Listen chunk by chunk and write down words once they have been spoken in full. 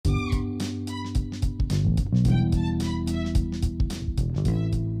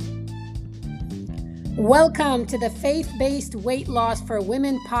Welcome to the Faith-Based Weight Loss for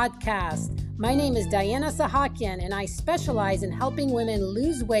Women podcast. My name is Diana Sahakian, and I specialize in helping women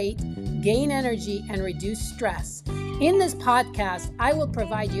lose weight, gain energy, and reduce stress. In this podcast, I will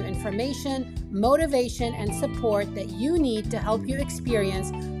provide you information, motivation, and support that you need to help you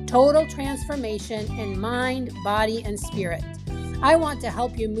experience total transformation in mind, body, and spirit. I want to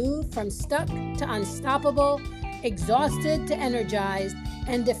help you move from stuck to unstoppable, exhausted to energized,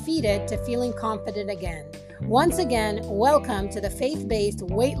 and defeated to feeling confident again. Once again, welcome to the Faith-Based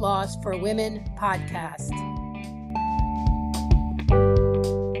Weight Loss for Women podcast.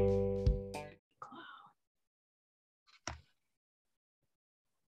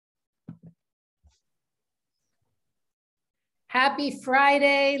 Happy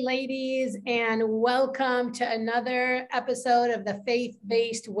Friday, ladies, and welcome to another episode of the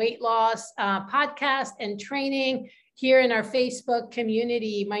Faith-Based Weight Loss podcast and training here in our Facebook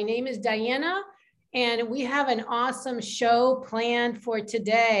community. My name is Diana, and we have an awesome show planned for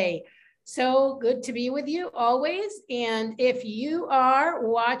today. So good to be with you always. And if you are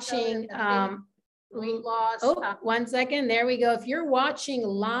watching weight loss, one second, there we go. If you're watching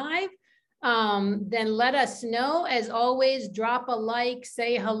live, then let us know. As always, drop a like,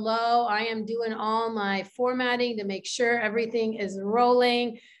 say hello. I am doing all my formatting to make sure everything is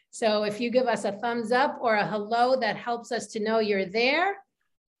rolling. So if you give us a thumbs up or a hello, that helps us to know you're there.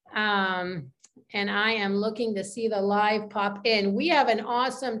 And I am looking to see the live pop in. We have an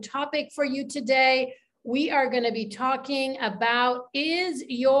awesome topic for you today. We are going to be talking about, is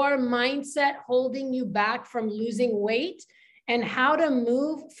your mindset holding you back from losing weight? And how to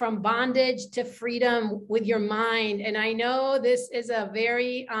move from bondage to freedom with your mind. And I know this is a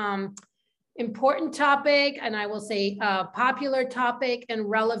very important topic, and I will say popular topic and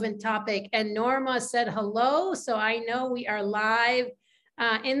relevant topic. And Norma said hello, so I know we are live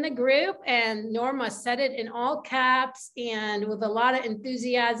in the group, and Norma said it in all caps and with a lot of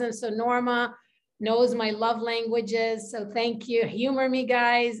enthusiasm. So Norma knows my love languages. So thank you. Humor me,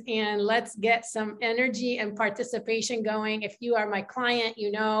 guys, and let's get some energy and participation going. If you are my client,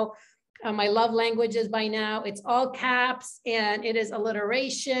 you know my love languages by now. It's all caps, and it is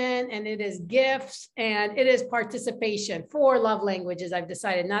alliteration, and it is gifts, and it is participation. 4 love languages, I've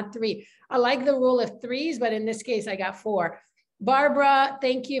decided, not 3. I like the rule of 3s, but in this case, I got 4. Barbara,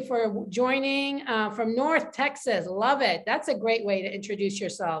 thank you for joining from North Texas. Love it. That's a great way to introduce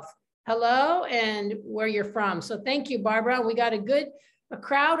yourself. Hello, and where you're from. So thank you, Barbara. We got a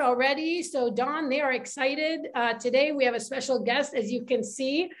crowd already. So Dawn, they are excited. Today we have a special guest, as you can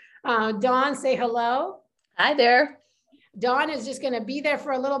see. Dawn, say hello. Hi there. Dawn is just going to be there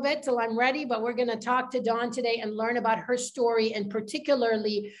for a little bit till I'm ready, but we're going to talk to Dawn today and learn about her story, and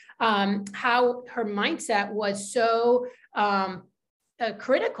particularly how her mindset was so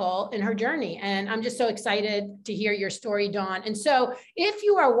critical in her journey. And I'm just so excited to hear your story, Dawn. And so if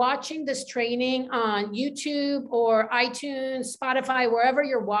you are watching this training on YouTube or iTunes, Spotify, wherever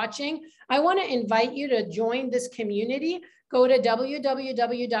you're watching, I want to invite you to join this community. Go to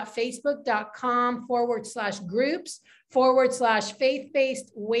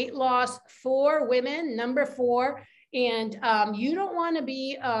www.facebook.com/groups/faith-based weight loss for women, number 4. And you don't want to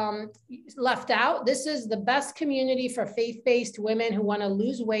be left out. This is the best community for faith-based women who want to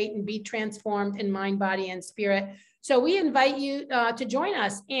lose weight and be transformed in mind, body, and spirit. So we invite you to join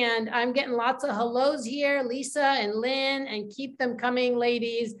us. And I'm getting lots of hellos here, Lisa and Lynn, and keep them coming,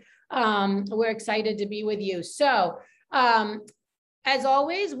 ladies. We're excited to be with you. So as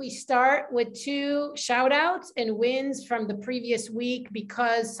always, we start with 2 shout outs and wins from the previous week,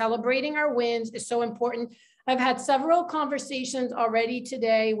 because celebrating our wins is so important. I've had several conversations already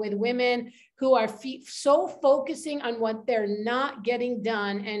today with women who are so focusing on what they're not getting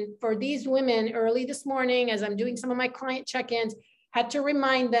done. And for these women, early this morning, as I'm doing some of my client check-ins, had to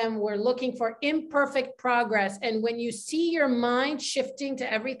remind them we're looking for imperfect progress. And when you see your mind shifting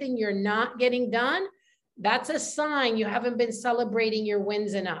to everything you're not getting done, that's a sign you haven't been celebrating your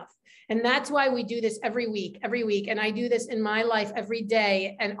wins enough. And that's why we do this every week. And I do this in my life every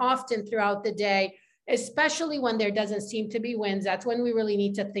day and often throughout the day, especially when there doesn't seem to be wins. That's when we really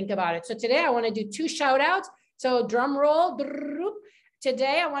need to think about it. So today I want to do 2 shout outs. So drum roll.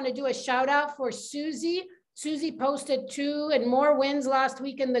 Today I want to do a shout out for Susie. Susie posted 2 and more wins last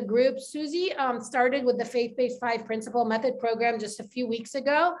week in the group. Susie started with the Faith-Based 5 Principle Method program just a few weeks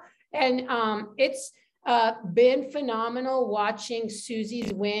ago. And it's been phenomenal watching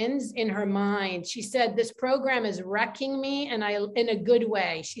Susie's wins in her mind. She said, this program is wrecking me, and in a good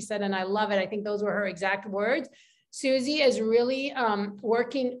way. She said, and I love it. I think those were her exact words. Susie is really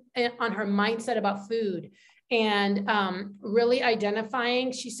working on her mindset about food. and really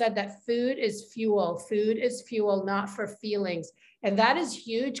identifying, she said that food is fuel, not for feelings. And that is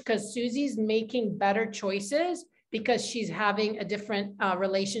huge because Susie's making better choices because she's having a different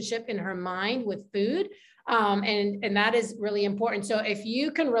relationship in her mind with food. And that is really important. So if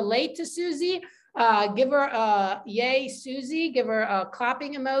you can relate to Susie, give her a yay, Susie, give her a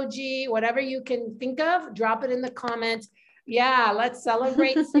clapping emoji, whatever you can think of, drop it in the comments. Yeah, let's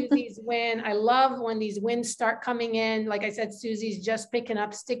celebrate Susie's win. I love when these wins start coming in. Like I said, Susie's just picking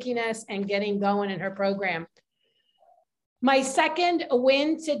up stickiness and getting going in her program. My second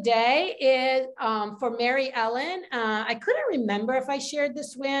win today is for Mary Ellen. I couldn't remember if I shared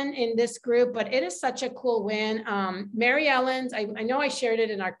this win in this group, but it is such a cool win. Mary Ellen's, I know I shared it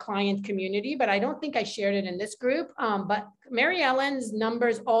in our client community, but I don't think I shared it in this group. But Mary Ellen's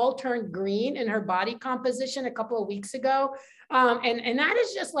numbers all turned green in her body composition a couple of weeks ago. And that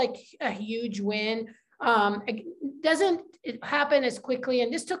is just like a huge win. It doesn't happen as quickly.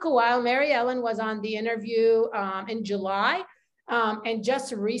 And this took a while. Mary Ellen was on the interview in July. And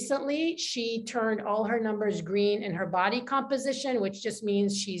just recently, she turned all her numbers green in her body composition, which just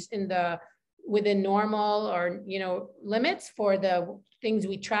means she's within normal or, limits for the things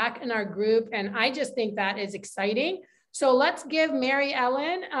we track in our group. And I just think that is exciting. So let's give Mary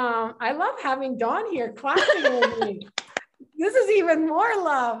Ellen, I love having Dawn here clapping with me. This is even more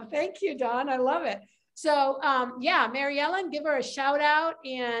love. Thank you, Dawn. I love it. So yeah, Mary Ellen, give her a shout out,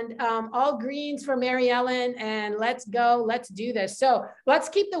 and all greens for Mary Ellen, and let's go, let's do this. So let's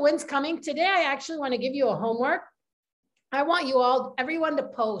keep the wins coming. Today, I actually want to give you a homework. I want you all, everyone to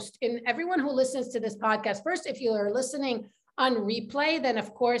post, and everyone who listens to this podcast. First, if you are listening on replay, then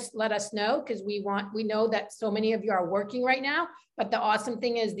of course, let us know, because we know that so many of you are working right now. But the awesome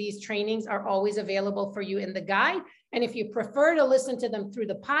thing is these trainings are always available for you in the guide. And if you prefer to listen to them through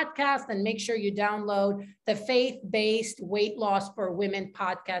the podcast, then make sure you download the Faith-Based Weight Loss for Women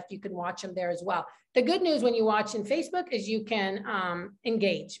podcast. You can watch them there as well. The good news when you watch in Facebook is you can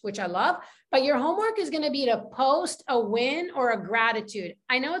engage, which I love. But your homework is going to be to post a win or a gratitude.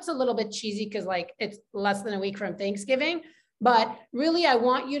 I know it's a little bit cheesy because it's less than a week from Thanksgiving, but really I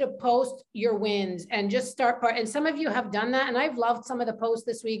want you to post your wins and just start. And some of you have done that. And I've loved some of the posts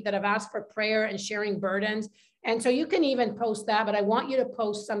this week that have asked for prayer and sharing burdens. And so you can even post that, but I want you to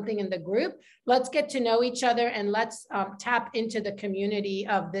post something in the group. Let's get to know each other, and let's tap into the community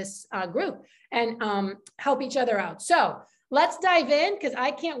of this group and help each other out. So let's dive in, because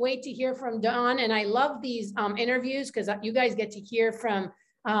I can't wait to hear from Dawn. And I love these interviews because you guys get to hear from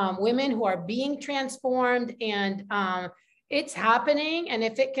women who are being transformed, and it's happening. And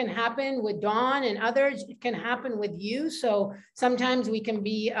if it can happen with Dawn and others, it can happen with you. So sometimes we can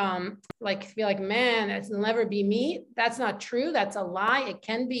be feel like, man, it'll never be me. That's not true. That's a lie. It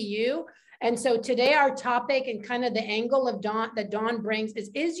can be you. And so today our topic and kind of the angle of that Dawn brings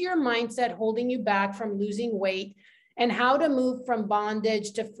is your mindset holding you back from losing weight, and how to move from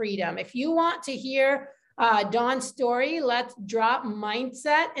bondage to freedom? If you want to hear Dawn's story, let's drop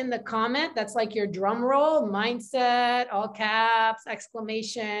mindset in the comment. That's like your drum roll, mindset, all caps,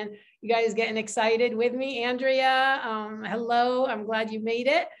 exclamation. You guys getting excited with me? Andrea, hello, I'm glad you made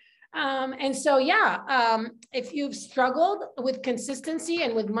it. And so, yeah, if you've struggled with consistency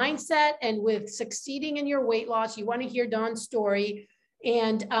and with mindset and with succeeding in your weight loss, you want to hear Dawn's story.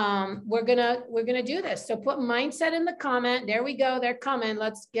 And we're gonna do this. So put mindset in the comment. There we go. They're coming.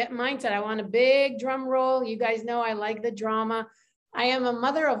 Let's get mindset. I want a big drum roll. You guys know I like the drama. I am a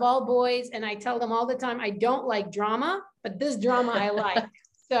mother of all boys, and I tell them all the time I don't like drama, but this drama I like.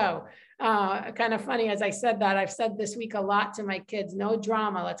 So kind of funny as I said that. I've said this week a lot to my kids, no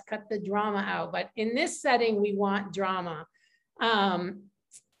drama. Let's cut the drama out. But in this setting, we want drama.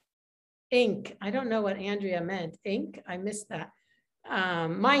 Ink. I don't know what Andrea meant. Ink. I missed that.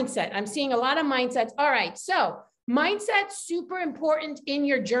 Mindset. I'm seeing a lot of mindsets. All right. So mindset, super important in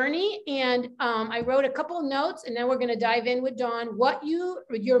your journey. And I wrote a couple of notes, and then we're going to dive in with Dawn. What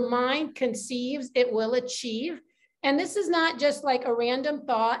your mind conceives, it will achieve. And this is not just like a random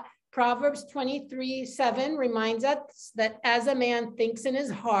thought. Proverbs 23:7 reminds us that as a man thinks in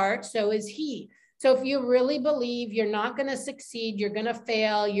his heart, so is he. So if you really believe you're not going to succeed, you're going to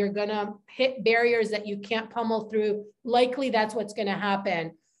fail, you're going to hit barriers that you can't pummel through, likely that's what's going to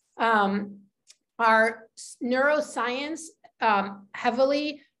happen. Our neuroscience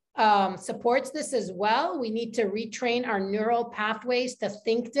heavily supports this as well. We need to retrain our neural pathways to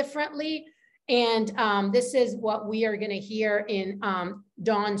think differently. And this is what we are going to hear in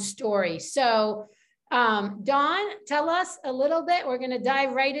Dawn's story. So Dawn, tell us a little bit. We're going to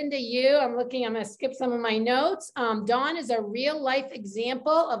dive right into you. I'm going to skip some of my notes. Dawn is a real life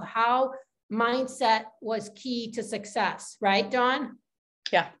example of how mindset was key to success, right, Dawn?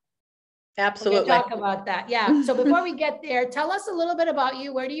 Yeah, absolutely. We're gonna talk about that. Yeah. So before we get there, tell us a little bit about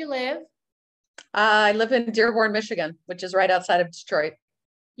you. Where do you live? I live in Dearborn, Michigan, which is right outside of Detroit.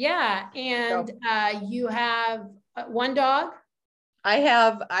 Yeah. And you have one dog?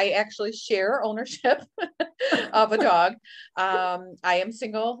 I actually share ownership of a dog. I am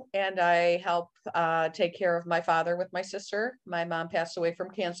single and I help take care of my father with my sister. My mom passed away from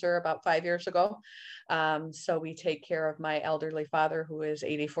cancer about 5 years ago. So we take care of my elderly father, who is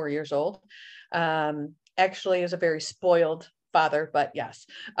 84 years old. Actually is a very spoiled father, but yes.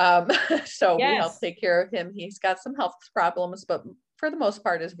 So we help take care of him. He's got some health problems, but for the most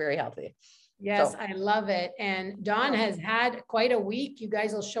part is very healthy. Yes, so. I love it. And Dawn has had quite a week. You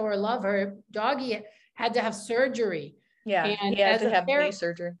guys will show her love. Her doggy had to have surgery. Yeah, and he had to have knee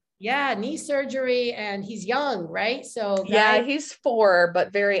surgery. Yeah, knee surgery, and he's young, right? So guys, yeah, he's 4,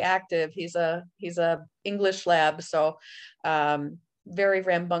 but very active. He's a English lab, so very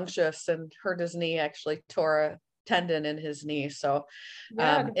rambunctious, and hurt his knee. Actually tore a tendon in his knee. So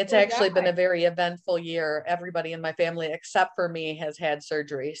it's actually been a very eventful year. Everybody in my family except for me has had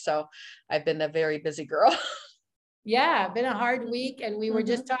surgery, so I've been a very busy girl. Yeah, been a hard week, and we were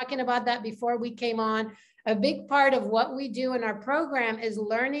just talking about that before we came on. A big part of what we do in our program is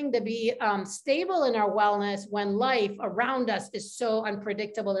learning to be stable in our wellness when life around us is so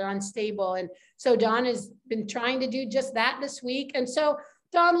unpredictable and unstable. And so Dawn has been trying to do just that this week. And so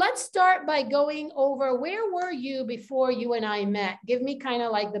Dawn, let's start by going over, where were you before you and I met? Give me kind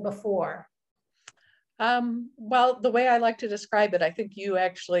of like the before. Well, the way I like to describe it, I think you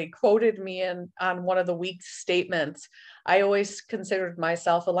actually quoted me on one of the week's statements. I always considered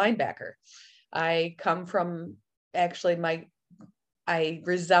myself a linebacker. I come from, actually, I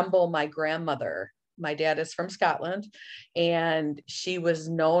resemble my grandmother. My dad is from Scotland, and she was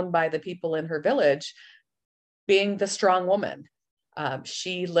known by the people in her village being the strong woman.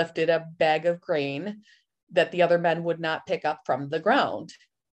 She lifted a bag of grain that the other men would not pick up from the ground.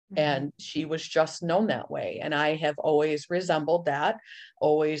 And she was just known that way. And I have always resembled that,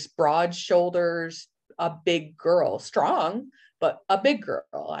 always broad shoulders, a big girl, strong, but a big girl.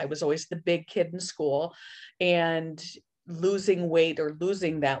 I was always the big kid in school, and losing weight or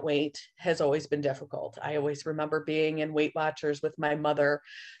losing that weight has always been difficult. I always remember being in Weight Watchers with my mother,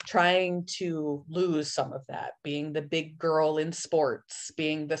 trying to lose some of that, being the big girl in sports,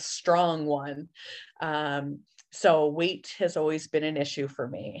 being the strong one. So weight has always been an issue for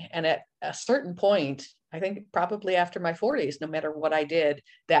me. And at a certain point, I think probably after my 40s, no matter what I did,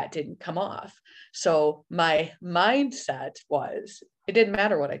 that didn't come off. So my mindset was, it didn't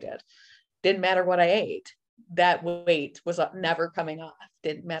matter what I did. Didn't matter what I ate. That weight was never coming off.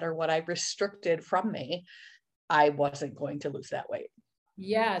 Didn't matter what I restricted from me. I wasn't going to lose that weight.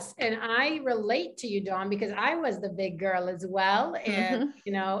 Yes. And I relate to you, Dawn, because I was the big girl as well. And,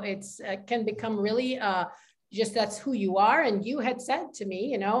 you know, it's can become really, just that's who you are. And you had said to me,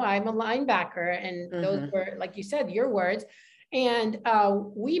 you know, I'm a linebacker, and those were, like you said, your words. And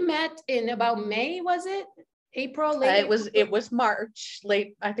we met in about May, was it? April? Late it was March,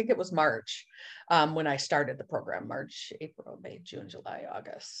 late. I think it was March when I started the program. March, April, May, June, July,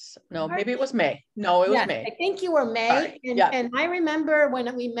 August. No, maybe it was May. No, it was May. I think you were May. And I remember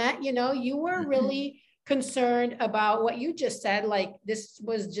when we met, you know, you were really concerned about what you just said, like this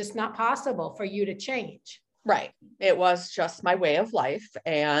was just not possible for you to change. Right. It was just my way of life.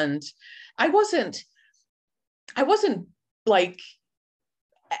 And I wasn't like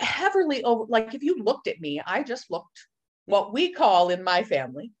heavily over, like if you looked at me, I just looked what we call in my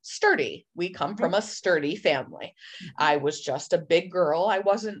family sturdy. We come from a sturdy family. I was just a big girl. I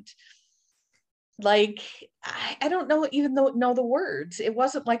wasn't like, I don't know, even though know the words. It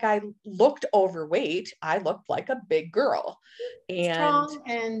wasn't like I looked overweight. I looked like a big girl,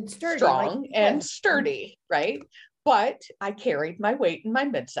 and strong and sturdy, right? But I carried my weight in my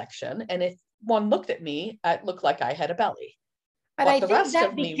midsection, and if one looked at me, it looked like I had a belly. But I think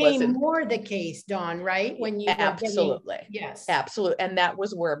that became more the case, Dawn, right? When you absolutely, yes, absolutely, and that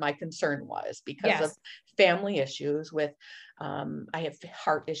was where my concern was, because of family issues with. I have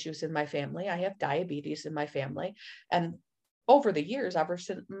heart issues in my family. I have diabetes in my family, and over the years, ever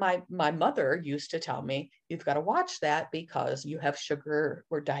since my mother used to tell me, you've got to watch that because you have sugar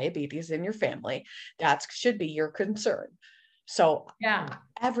or diabetes in your family. That should be your concern. So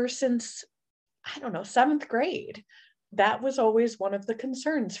ever since, I don't know, 7th grade. That was always one of the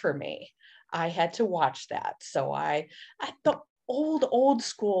concerns for me. I had to watch that. So the old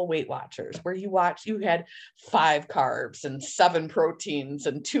school Weight Watchers, where you had 5 carbs and 7 proteins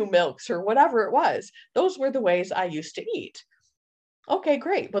and 2 milks or whatever it was. Those were the ways I used to eat. Okay,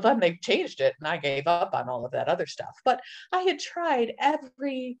 great. Well, then they've changed it and I gave up on all of that other stuff. But I had tried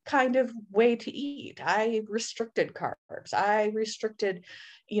every kind of way to eat. I restricted carbs. I restricted,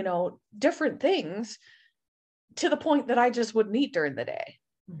 different things to the point that I just wouldn't eat during the day.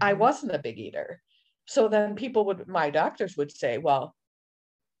 I Mhm. wasn't a big eater. So then my doctors would say, well,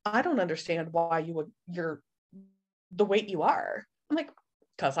 I don't understand why you're the weight you are. I'm like,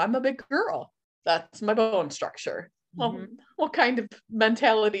 because I'm a big girl. That's my bone structure. Well, Mhm. what kind of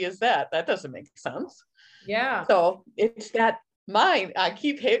mentality is that? That doesn't make sense. Yeah. So it's that mind. I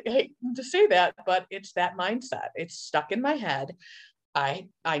keep hating to say that, but it's that mindset. It's stuck in my head. I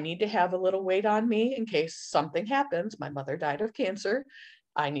need to have a little weight on me in case something happens. My mother died of cancer.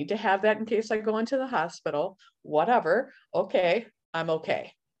 I need to have that in case I go into the hospital. Whatever. Okay, I'm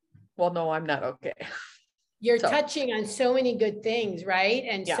okay. Well, no, I'm not okay. You're So touching on so many good things, right?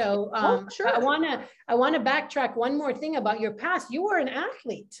 And yeah. so Oh, I sure. want to I want to backtrack one more thing about your past. You were an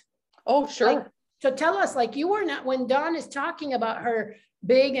athlete. Oh, Like, sure. so tell us, like, you were not, when Dawn is talking about her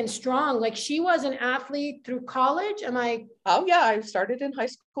big and strong, like she was an athlete through college. Am I, Oh yeah, I started in high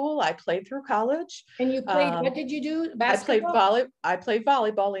school. I played through college. and you played, what did you do? Basketball? I played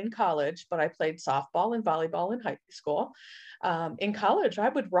volleyball in college, but I played softball and volleyball in high school. In college, I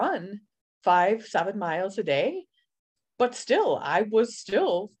would run 5, 7 miles a day, but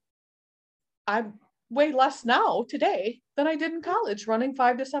I weigh less now today than I did in college running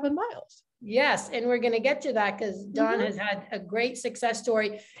 5 to 7 miles. Yes, and we're going to get to that because Dawn Mm-hmm. has had a great success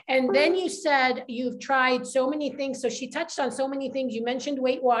story. And then you said you've tried so many things. So she touched on so many things. You mentioned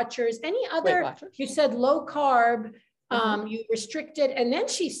Weight Watchers. Any Weight other? You Watchers. said low carb. Mm-hmm. You restricted, and then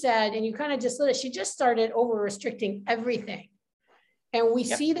she said, and you kind of just let it. She just started over restricting everything. And we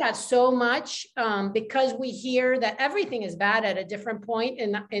Yep. see that so much because we hear that everything is bad at a different point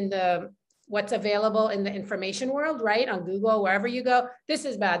in the what's available in the information world, right? On Google, wherever you go, this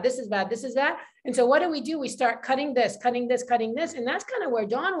is bad, this is bad, this is that. And so what do? We start cutting this, cutting this, cutting this. And that's kind of where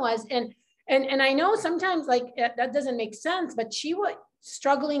Dawn was. And I know sometimes like that doesn't make sense, but she was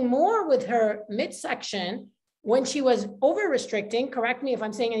struggling more with her midsection when she was over restricting. Correct me if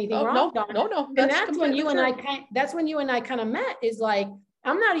I'm saying anything Oh wrong, no, Dawn. no, no. And That's completely true. that's when you and I kind of met, is like,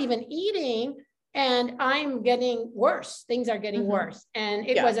 I'm not even eating and I'm getting worse. Things are getting Mm-hmm. worse. And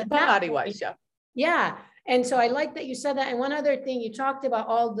it Yeah, was at that body point. wise, yeah. Yeah. And so I like that you said that. And one other thing, you talked about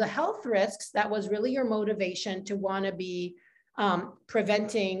all the health risks. That was really your motivation to want to be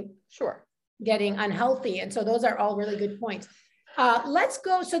preventing Sure. getting unhealthy. And so those are all really good points. Let's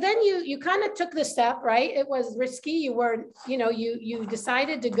go. So then you kind of took the step, right? It was risky. You were, you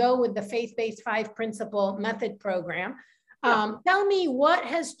decided to go with the faith-based 5 principle method program. Yeah. Tell me what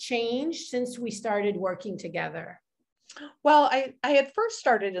has changed since we started working together. Well, I had first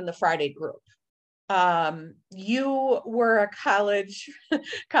started in the Friday group. You were a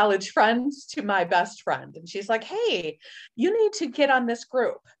college friend to my best friend, and she's like, hey, you need to get on this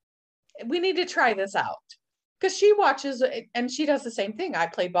group. We need to try this out. Because she watches and she does the same thing. I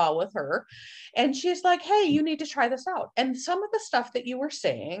play ball with her. And she's like, hey, you need to try this out. And some of the stuff that you were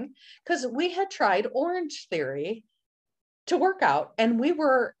saying, because we had tried Orange Theory to work out and we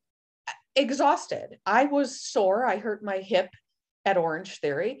were exhausted. I was sore. I hurt my hip at Orange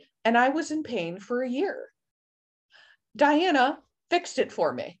Theory and I was in pain for a year. Diana fixed it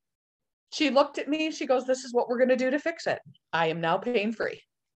for me. She looked at me. She goes, this is what we're going to do to fix it. I am now pain free.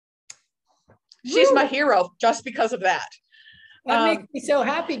 She's my hero just because of that. That makes me so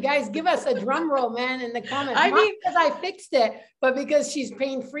happy. Guys, give us a drum roll, man, in the comments. I Not mean, because I fixed it, but because she's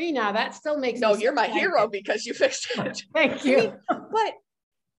pain-free now. That still makes no, me so you're my excited. hero because you fixed it. Thank you. I mean, but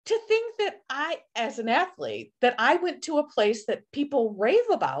to think that as an athlete, that I went to a place that people rave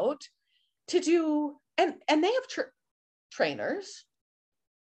about to do, and they have trainers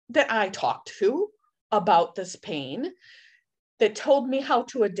that I talked to about this pain that told me how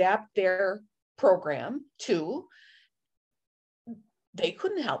to adapt their program to. They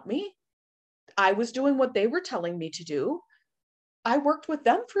couldn't help me. I was doing what they were telling me to do. I worked with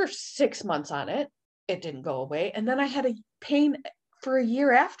them for 6 months on it. It didn't go away. And then I had a pain for a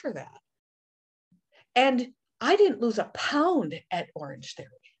year after that. And I didn't lose a pound at Orange Theory.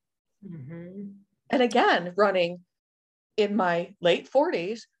 Mm-hmm. And again, running in my late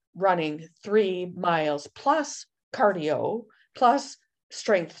 40s, running 3 miles plus cardio, plus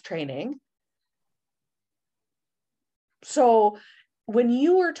strength training. So when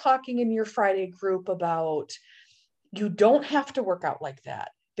you were talking in your Friday group about you don't have to work out like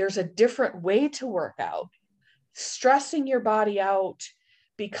that, there's a different way to work out, stressing your body out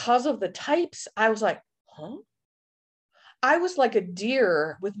because of the types, I was like, huh? I was like a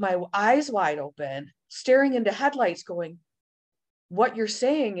deer with my eyes wide open, staring into headlights going, what you're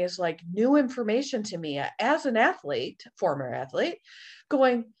saying is like new information to me as an athlete, former athlete,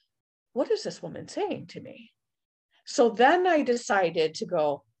 going, what is this woman saying to me? So then I decided to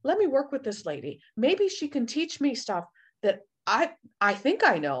go, let me work with this lady. Maybe she can teach me stuff that I think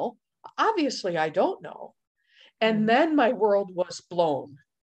I know. Obviously, I don't know. And then my world was blown,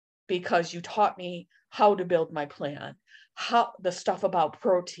 because you taught me how to build my plan, how the stuff about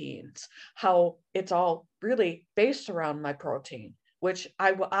proteins, how it's all really based around my protein, which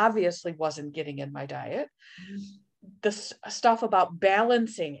I obviously wasn't getting in my diet. The stuff about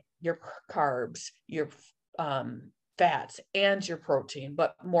balancing your carbs, your fats, and your protein,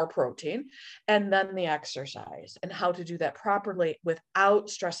 but more protein, and then the exercise and how to do that properly without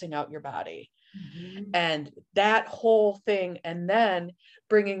stressing out your body. And that whole thing, and then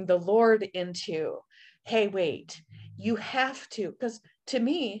bringing the Lord into, hey, wait, you have to, because to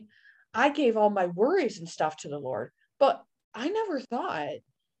me, I gave all my worries and stuff to the Lord, but I never thought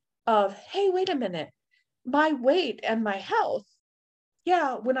of, hey, wait a minute, my weight and my health,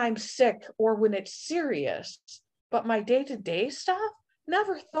 yeah, when I'm sick or when it's serious, but my day-to-day stuff,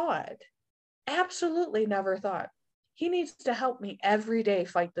 never thought, absolutely never thought. He needs to help me every day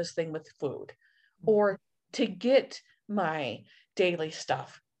fight this thing with food, or to get my daily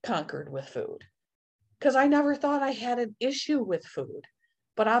stuff conquered with food. Because I never thought I had an issue with food,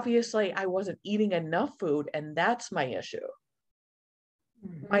 but obviously I wasn't eating enough food, and that's my issue.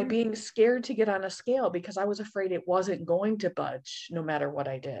 My being scared to get on a scale because I was afraid it wasn't going to budge no matter what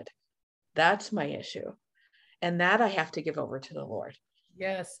I did. That's my issue. And that I have to give over to the Lord.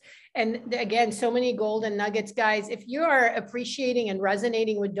 Yes. And again, so many golden nuggets, guys. If you are appreciating and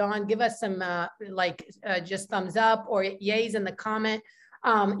resonating with Dawn, give us some just thumbs up or yays in the comment.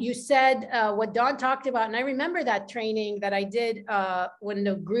 You said what Dawn talked about, and I remember that training that I did when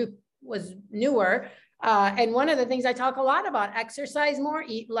the group was newer. And one of the things I talk a lot about, exercise more,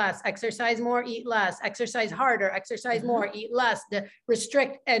 eat less, exercise more, eat less, exercise harder, exercise more, eat less,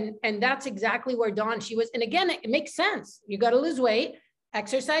 restrict. And that's exactly where Dawn, she was. And again, it makes sense. You got to lose weight,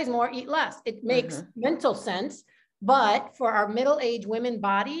 exercise more, eat less. It makes mental sense. But for our middle-aged women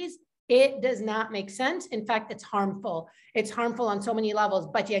bodies, it does not make sense. In fact, it's harmful. It's harmful on so many levels,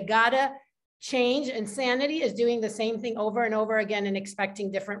 but you gotta change. Insanity is doing the same thing over and over again and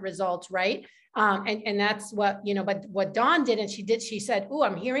expecting different results, right? And that's what, but what Dawn did, and she said, oh,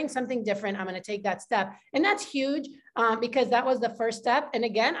 I'm hearing something different. I'm going to take that step. And that's huge because that was the first step. And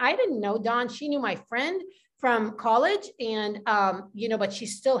again, I didn't know Dawn. She knew my friend from college and, but she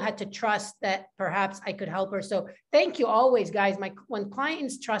still had to trust that perhaps I could help her. So thank you always, guys. When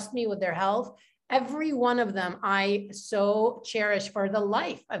clients trust me with their health, every one of them I so cherish for the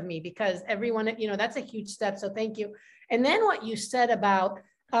life of me, because everyone, that's a huge step. So thank you. And then what you said about,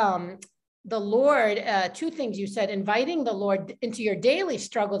 the Lord, two things you said, inviting the Lord into your daily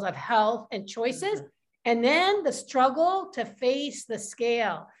struggles of health and choices, and then the struggle to face the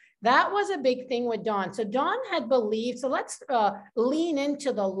scale. That was a big thing with Dawn. So Dawn had believed, so let's lean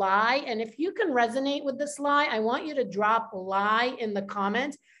into the lie. And if you can resonate with this lie, I want you to drop lie in the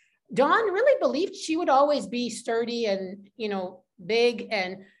comments. Dawn really believed she would always be sturdy and, big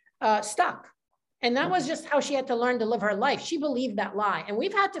and stuck. And that was just how she had to learn to live her life. She believed that lie. And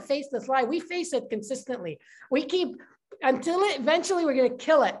we've had to face this lie. We face it consistently. We keep, until eventually we're going to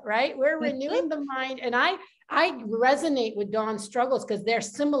kill it, right? We're renewing the mind. And I resonate with Dawn's struggles because they're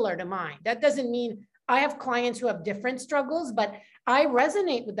similar to mine. That doesn't mean I have clients who have different struggles, but I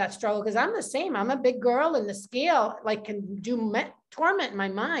resonate with that struggle because I'm the same. I'm a big girl, and the scale can torment my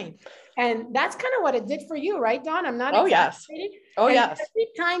mind. And that's kind of what it did for you, right, Dawn? I'm not exaggerating. Oh, and yes. Every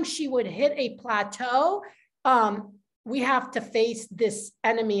time she would hit a plateau, we have to face this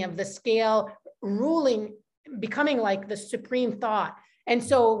enemy of the scale ruling, becoming like the supreme thought. And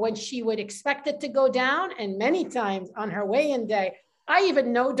so when she would expect it to go down, and many times on her weigh-in day, I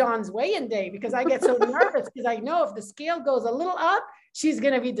even know Dawn's weigh-in day because I get so nervous because I know if the scale goes a little up, she's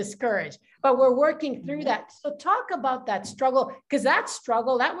going to be discouraged. But we're working through that. So talk about that struggle, because that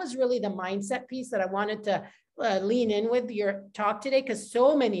struggle, that was really the mindset piece that I wanted to lean in with your talk today, because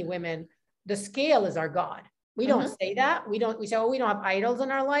so many women, the scale is our God. We don't say that. We say, oh, we don't have idols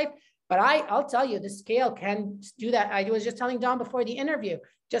in our life. But I'll tell you, the scale can do that. I was just telling Dawn before the interview,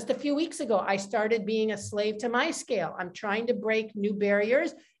 just a few weeks ago, I started being a slave to my scale. I'm trying to break new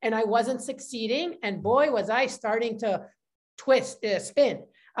barriers, and I wasn't succeeding. And boy, was I starting to spin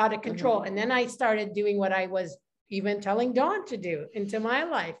out of control. And then I started doing what I was even telling Dawn to do into my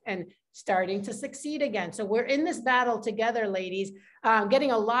life and starting to succeed again. So we're in this battle together, ladies,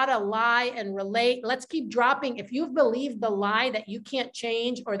 getting a lot of lie and relate. Let's keep dropping. If you've believed the lie that you can't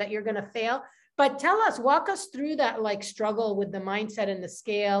change or that you're going to fail, But walk us through that like struggle with the mindset and the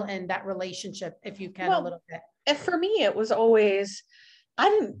scale and that relationship, if you can, a little bit. And for me, it was always,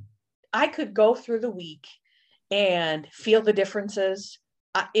 I could go through the week and feel the differences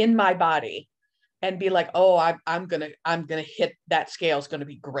in my body and be like, oh, I'm going to hit that scale is going to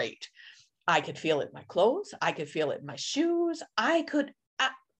be great. I could feel it in my clothes. I could feel it in my shoes. All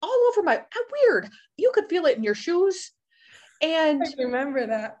over weird. You could feel it in your shoes. And I remember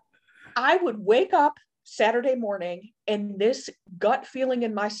that. I would wake up Saturday morning and this gut feeling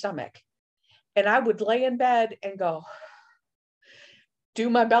in my stomach. And I would lay in bed and go, do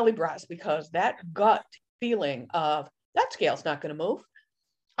my belly breaths, because that gut feeling of that scale's not going to move.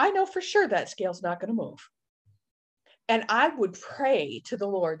 I know for sure that scale's not going to move. And I would pray to the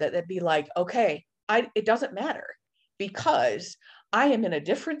Lord that it'd be like, okay, it doesn't matter because I am in a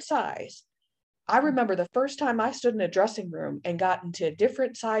different size. I remember the first time I stood in a dressing room and got into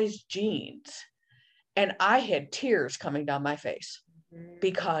different size jeans, and I had tears coming down my face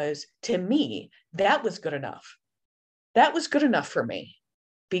because to me, that was good enough. That was good enough for me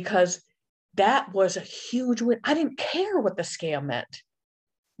because that was a huge win. I didn't care what the scale meant.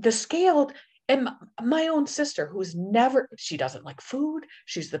 The scale, and my own sister, she doesn't like food.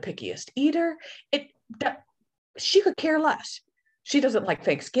 She's the pickiest eater. She could care less. She doesn't like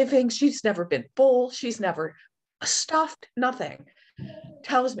Thanksgiving. She's never been full. She's never stuffed, nothing.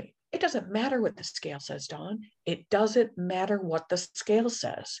 Tells me, it doesn't matter what the scale says, Dawn. It doesn't matter what the scale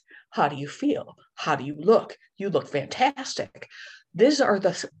says. How do you feel? How do you look? You look fantastic. These are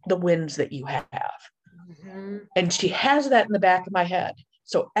the wins that you have. Mm-hmm. And she has that in the back of my head.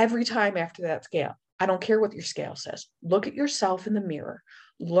 So every time after that scale, I don't care what your scale says. Look at yourself in the mirror.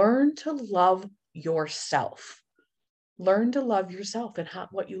 Learn to love yourself. Learn to love yourself and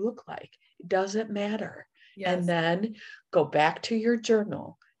what you look like. It doesn't matter. Yes. And then go back to your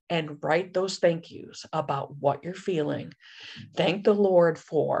journal and write those thank yous about what you're feeling. Thank the Lord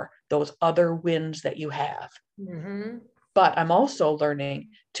for those other wins that you have. Mm-hmm. But I'm also learning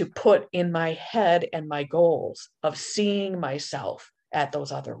to put in my head and my goals of seeing myself at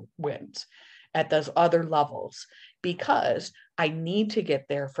those other wins, at those other levels, because I need to get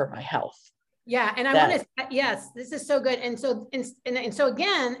there for my health. Yeah. And I want to, yes, this is so good. And so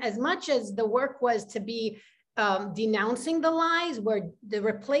again, as much as the work was to be denouncing the lies, we're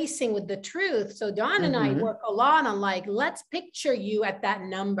replacing with the truth. So Dawn and I work a lot on like, let's picture you at that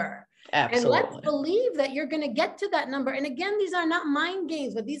number. Absolutely. And let's believe that you're going to get to that number. And again, these are not mind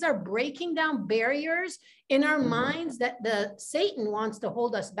games, but these are breaking down barriers in our minds that the Satan wants to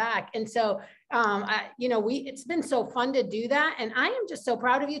hold us back. And so, it's been so fun to do that. And I am just so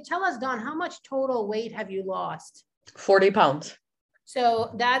proud of you. Tell us, Dawn, how much total weight have you lost? 40 pounds.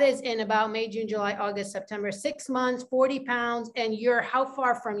 So that is in about May, June, July, August, September, 6 months, 40 pounds. And you're how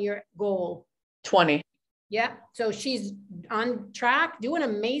far from your goal? 20. Yeah. So she's on track, doing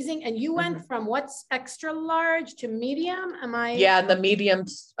amazing. And you went from what's extra large to medium? Yeah, the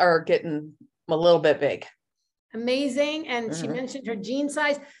mediums are getting a little bit big. Amazing. And she mentioned her jean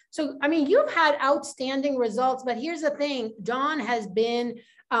size. So, I mean, you've had outstanding results, but here's the thing. Dawn has been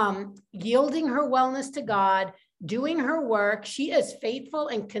yielding her wellness to God, doing her work. She is faithful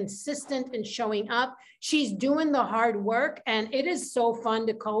and consistent in showing up. She's doing the hard work, and it is so fun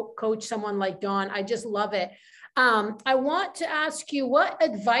to coach someone like Dawn. I just love it. I want to ask you, what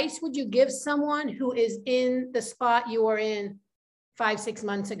advice would you give someone who is in the spot you were in 5-6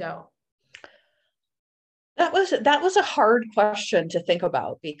 months ago? That was a hard question to think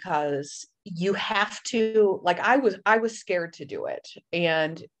about, because you have to, like, I was scared to do it.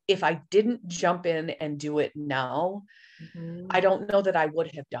 And if I didn't jump in and do it now, I don't know that I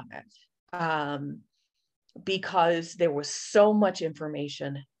would have done it. Because there was so much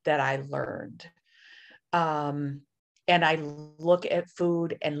information that I learned. And I look at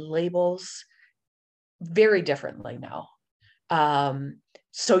food and labels very differently now.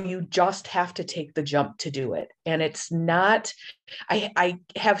 So you just have to take the jump to do it. And it's not, I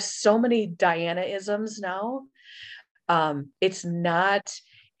have so many Diana-isms now. It's not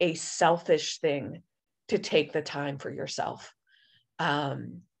a selfish thing to take the time for yourself.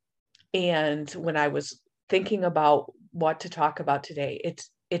 And when I was thinking about what to talk about today,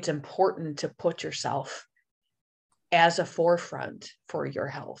 it's important to put yourself as a forefront for your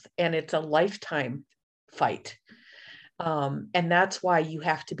health. And it's a lifetime fight. And that's why you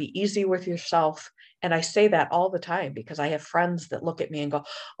have to be easy with yourself. And I say that all the time because I have friends that look at me and go,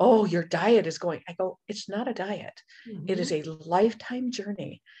 oh, your diet is going. I go, it's not a diet. It is a lifetime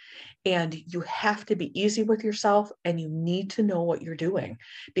journey. And you have to be easy with yourself, and you need to know what you're doing,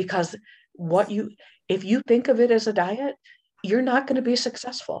 because if you think of it as a diet, you're not going to be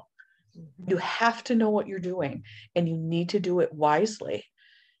successful. You have to know what you're doing, and you need to do it wisely.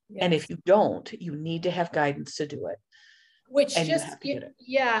 Yes. And if you don't, you need to have guidance to do it. Which and just, you have to get it.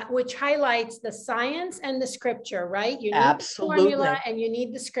 yeah, which highlights the science and the scripture, right? You need Absolutely. the formula and you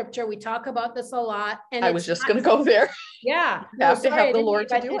need the scripture. We talk about this a lot. And I was just going to go there. Yeah. You have to have the Lord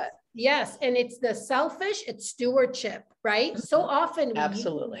to do it. Yes. And it's the selfish, it's stewardship, right? So often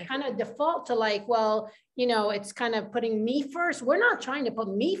Absolutely we kind of default to like, well, you know, it's kind of putting me first. We're not trying to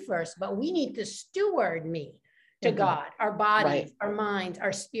put me first, but we need to steward me to God, our bodies, our minds,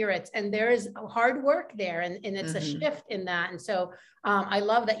 our spirits. And there is hard work there. And it's a shift in that. And so I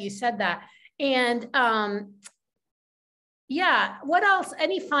love that you said that. And yeah, what else?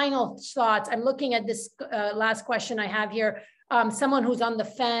 Any final thoughts? I'm looking at this last question I have here. Someone who's on the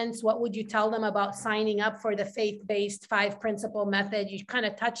fence, what would you tell them about signing up for the faith-based 5-principle method? You kind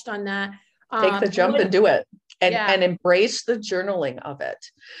of touched on that. Take the jump and do it. And embrace the journaling of it.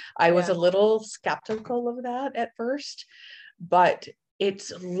 I was a little skeptical of that at first, but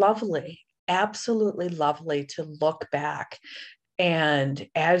it's lovely, absolutely lovely to look back. And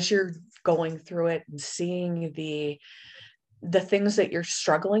as you're going through it and seeing the things that you're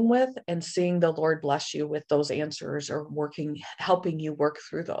struggling with and seeing the Lord bless you with those answers or helping you work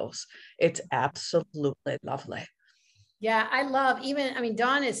through those, it's absolutely lovely. Yeah, I mean,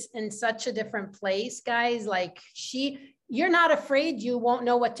 Dawn is in such a different place, guys. Like you're not afraid you won't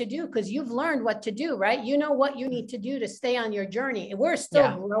know what to do because you've learned what to do, right? You know what you need to do to stay on your journey. We're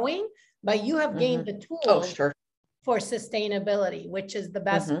still growing, but you have gained the tools for sustainability, which is the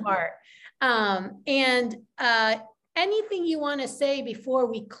best part. Anything you want to say before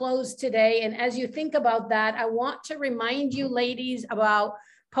we close today? And as you think about that, I want to remind you, ladies, about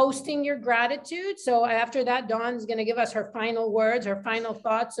posting your gratitude. So after that, Dawn's going to give us her final words, her final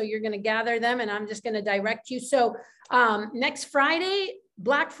thoughts. So you're going to gather them and I'm just going to direct you. So next Friday,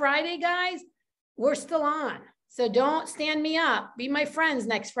 Black Friday, guys, we're still on. So don't stand me up. Be my friends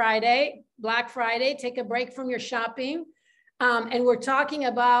next Friday, Black Friday. Take a break from your shopping. And we're talking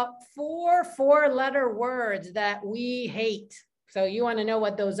about 4 4-letter words that we hate. So you want to know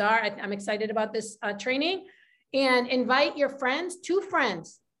what those are. I'm excited about this training. And invite your friends, 2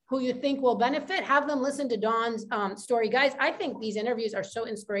 friends who you think will benefit. Have them listen to Dawn's story. Guys, I think these interviews are so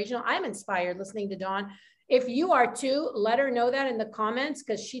inspirational. I'm inspired listening to Dawn. If you are too, let her know that in the comments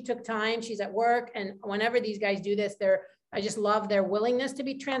because she took time. She's at work. And whenever these guys do this, I just love their willingness to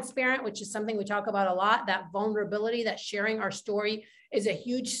be transparent, which is something we talk about a lot. That vulnerability, that sharing our story is a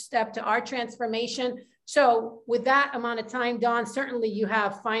huge step to our transformation. So with that amount of time, Dawn, certainly you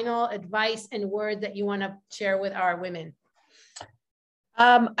have final advice and words that you want to share with our women.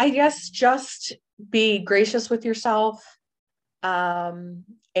 I guess just be gracious with yourself. And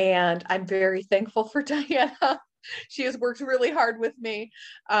I'm very thankful for Diana. She has worked really hard with me.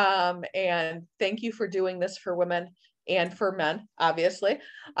 And thank you for doing this for women and for men, obviously.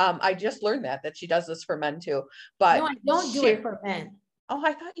 I just learned that she does this for men too. But no, I don't do it for men. Oh,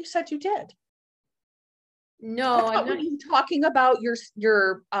 I thought you said you did. No, I'm not. You talking about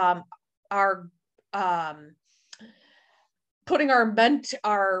our putting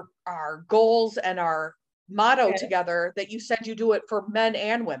our goals and our motto together, that you said you do it for men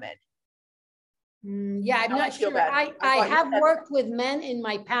and women. Yeah, I'm not sure. I have worked with men in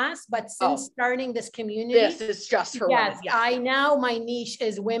my past, but since starting this community, this is just for women. Yes, my niche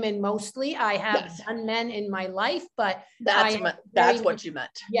is women mostly. I have done men in my life, but that's what you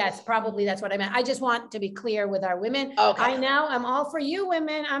meant. Yes, probably that's what I meant. I just want to be clear with our women. Okay. I'm all for you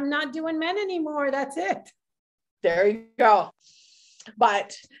women. I'm not doing men anymore. That's it. There you go.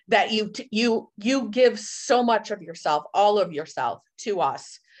 But that you give so much of yourself, all of yourself to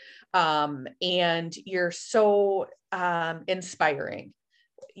us. And you're so inspiring.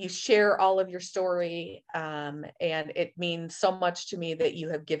 You share all of your story, and it means so much to me that you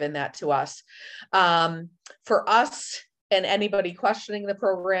have given that to us. For us and anybody questioning the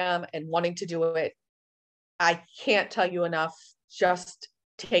program and wanting to do it, I can't tell you enough. Just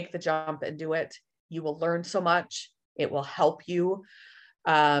take the jump and do it. You will learn so much. It will help you.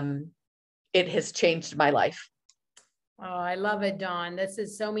 It has changed my life. Oh, I love it, Dawn. This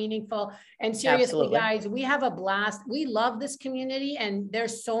is so meaningful. And seriously, guys, we have a blast. We love this community and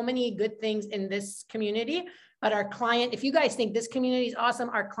there's so many good things in this community, but our client, if you guys think this community is awesome,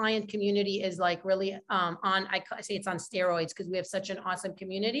 our client community is like really I say it's on steroids because we have such an awesome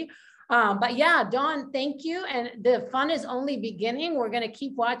community. But yeah, Dawn, thank you. And the fun is only beginning. We're going to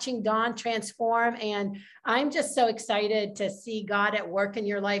keep watching Dawn transform. And I'm just so excited to see God at work in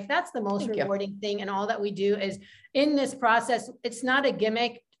your life. That's the most rewarding thing. And all that we do is in this process, it's not a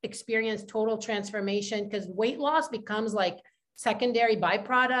gimmick, experience total transformation, because weight loss becomes like secondary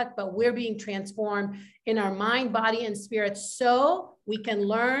byproduct, but we're being transformed in our mind, body, and spirit so we can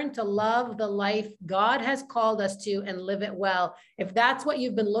learn to love the life God has called us to and live it well. If that's what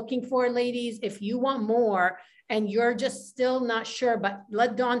you've been looking for, ladies, if you want more and you're just still not sure, but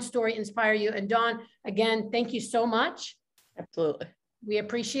let Dawn's story inspire you. And Dawn, again, thank you so much. Absolutely. We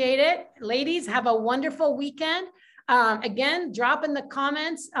appreciate it. Ladies, have a wonderful weekend. Again, drop in the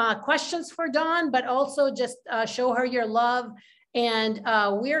comments questions for Dawn, but also just show her your love. And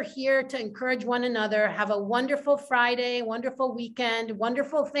we're here to encourage one another. Have a wonderful Friday, wonderful weekend,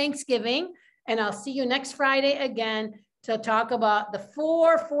 wonderful Thanksgiving. And I'll see you next Friday again to talk about the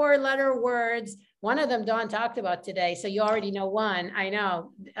four-letter words. One of them Dawn talked about today. So you already know one, I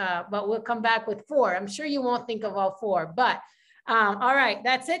know, but we'll come back with 4. I'm sure you won't think of all 4, but all right,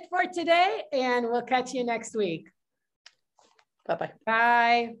 that's it for today. And we'll catch you next week. Bye-bye.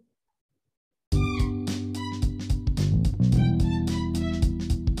 Bye.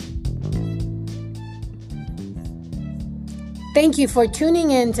 Thank you for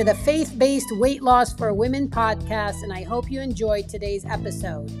tuning in to the Faith-Based Weight Loss for Women podcast, and I hope you enjoyed today's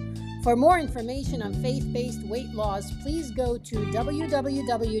episode. For more information on faith-based weight loss, please go to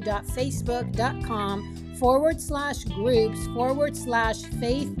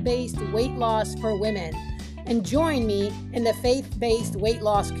www.facebook.com/groups/faith-based weight loss for women, and join me in the faith-based weight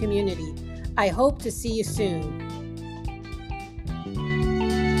loss community. I hope to see you soon.